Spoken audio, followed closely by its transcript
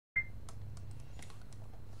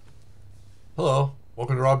Hello,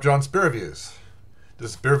 welcome to Rob John's Beer Reviews.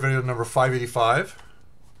 This is beer video number 585.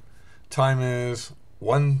 Time is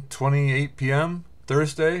 1:28 p.m.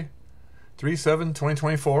 Thursday,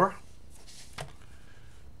 3/7/2024.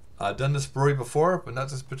 I've done this brewery before, but not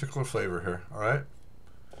this particular flavor here. All right.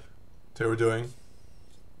 Today we're doing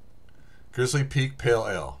Grizzly Peak Pale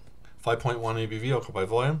Ale, 5.1 ABV, alcohol by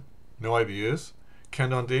volume, no IBUs,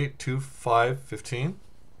 canned on date 2/5/15.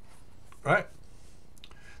 All right.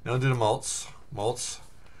 Now do the malts. Malts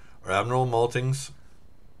are Admiral Malting's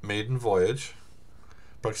Maiden Voyage,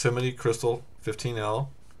 Proximity Crystal 15L,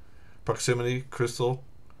 Proximity Crystal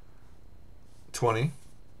 20,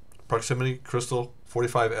 Proximity Crystal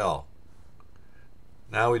 45L.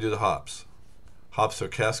 Now we do the hops. Hops are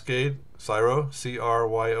Cascade, Cryo,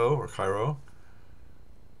 C-R-Y-O, or Cairo,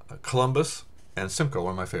 Columbus, and Simcoe,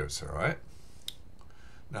 one of my favorites here, alright?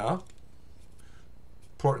 Now,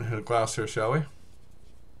 pour it into the glass here, shall we?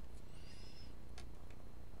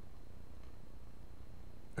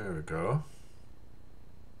 There we go.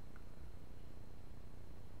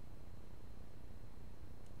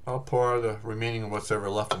 I'll pour the remaining of what's ever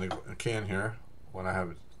left in the can here when I have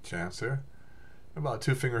a chance here. About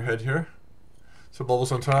a 2-finger head here. So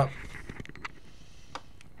bubbles on top.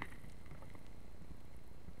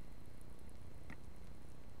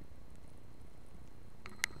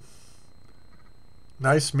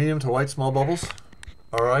 Nice medium to white small bubbles.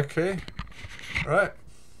 Okay. Alright.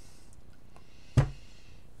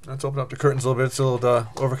 Let's open up the curtains a little bit. It's a little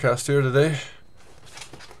overcast here today.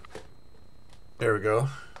 There we go.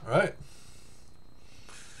 All right.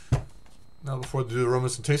 Now before we do the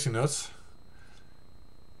aromas and tasting notes,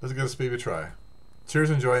 let's give this baby a try. Cheers,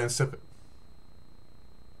 enjoy, and sip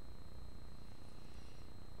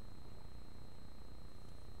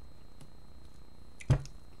it.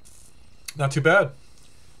 Not too bad.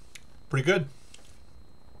 Pretty good.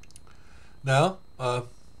 Now, let's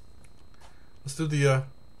do the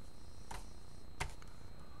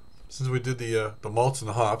since we did the malts and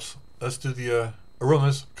the hops, let's do the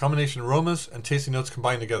aromas, combination aromas and tasting notes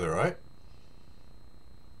combined together, alright?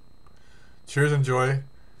 Cheers, enjoy,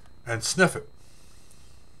 and sniff it.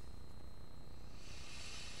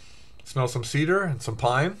 Smell some cedar and some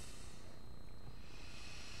pine.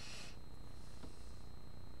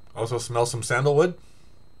 Also smell some sandalwood. A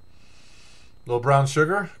little brown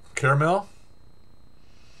sugar, caramel.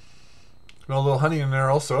 Smell a little honey in there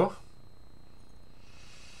also.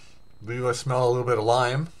 I believe I smell a little bit of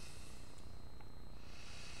lime.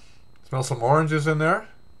 Smell some oranges in there.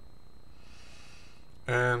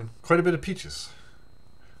 And quite a bit of peaches.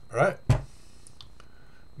 Alright.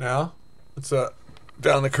 Now, let's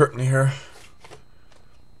down the curtain here.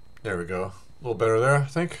 There we go. A little better there, I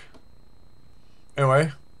think.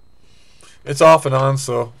 Anyway, it's off and on,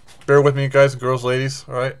 so bear with me, guys and girls, ladies.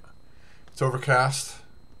 Alright. It's overcast.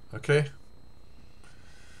 Okay.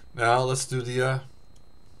 Now, let's do the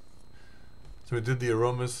so we did the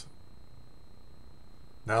aromas.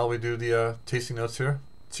 Now we do the tasting notes here.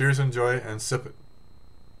 Cheers, enjoy, and sip it.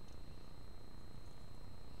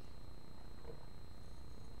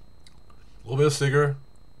 A little bit of cedar,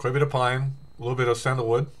 quite a bit of pine, a little bit of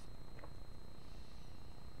sandalwood,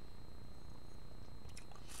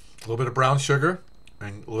 a little bit of brown sugar,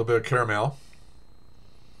 and a little bit of caramel.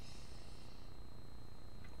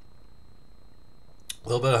 A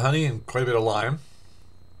little bit of honey and quite a bit of lime.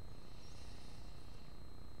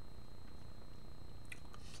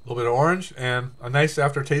 A little bit of orange and a nice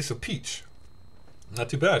aftertaste of peach. Not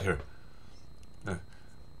too bad here.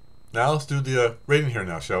 Now let's do the rating here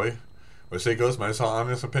now, shall we? What I say goes, my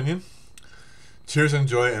honest opinion. Cheers,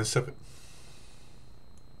 enjoy, and sip it.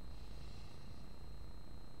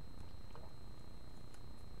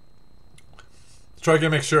 Let's try again,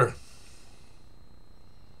 make sure.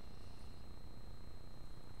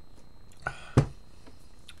 I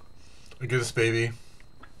give this baby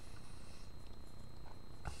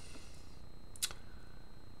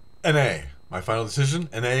an A. My final decision,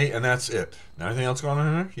 an A, and that's it. Now anything else going on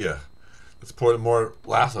in here? Yeah. Let's pour more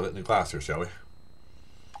last of it in the glass here, shall we?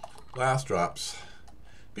 Last drops.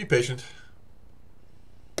 Be patient.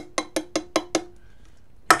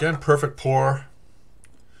 Again, perfect pour.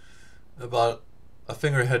 About a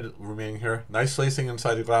finger head remaining here. Nice lacing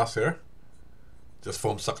inside the glass here. Just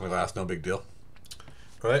foam stuck in the glass, no big deal.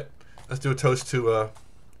 Alright, let's do a toast to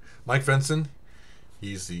Mike Vinson.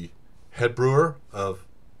 He's the head brewer of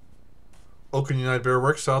Oakland United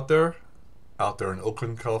Beerworks out there in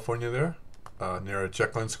Oakland, California there, near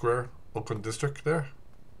Checkland Square, Oakland District there.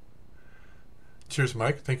 Cheers,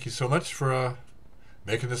 Mike. Thank you so much for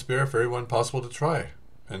making this beer for everyone possible to try.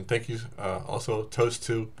 And thank you also toast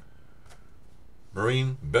to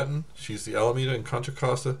Maureen Benton. She's the Alameda and Contra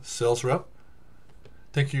Costa sales rep.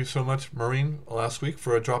 Thank you so much, Maureen, last week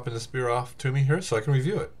for dropping this beer off to me here so I can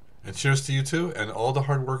review it. And cheers to you too and all the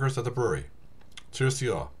hard workers at the brewery. Cheers to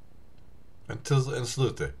you all. And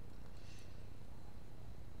salute.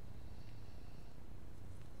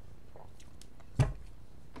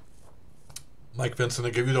 Mike Vincent, I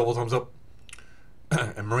give you double thumbs up.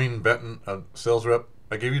 And Maureen Benton, sales rep,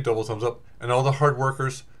 I gave you double thumbs up. And all the hard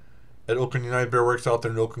workers at Oakland United Beerworks out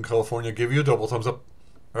there in Oakland, California, give you a double thumbs up.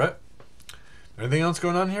 All right? Anything else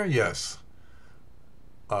going on here? Yes.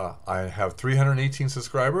 I have 318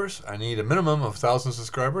 subscribers. I need a minimum of 1,000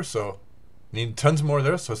 subscribers, so need tons more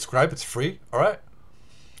there. So subscribe, it's free. All right.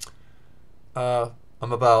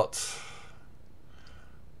 I'm about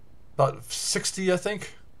 60, I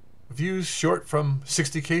think, views short from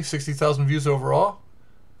 60K, 60,000 views overall.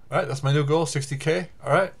 All right, that's my new goal, 60K.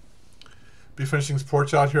 All right. Be finishing this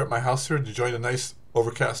porch out here at my house here to enjoy a nice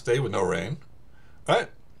overcast day with no rain. All right.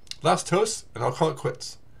 Last toast, and I'll call it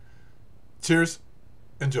quits. Cheers.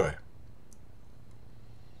 Enjoy.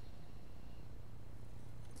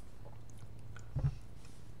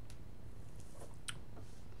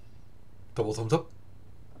 Double thumbs up.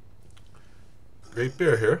 Great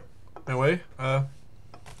beer here. Anyway,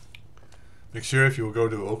 make sure if you will go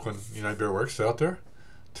to Oakland United Beerworks out there,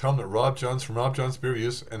 tell them that Rob John's from Rob John's Beer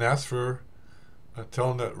Reviews and ask for, tell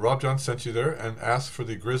them that Rob John sent you there and ask for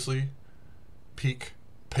the Grizzly Peak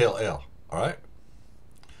Pale Ale. All right.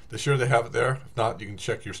 They're sure they have it there. If not, you can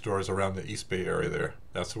check your stores around the East Bay area there.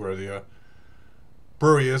 That's where the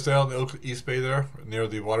brewery is down in the East Bay there, near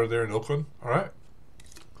the water there in Oakland. All right.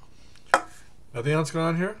 Nothing else going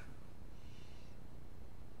on here?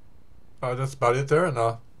 That's about it there.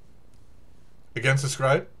 And again,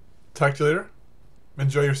 subscribe. Talk to you later.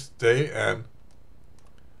 Enjoy your day and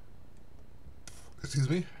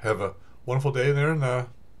have a wonderful day there. And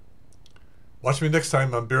watch me next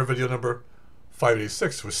time on beer video number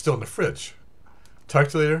 586. We're still in the fridge. Talk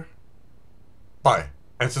to you later. Bye.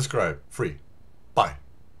 And subscribe. Free. Bye.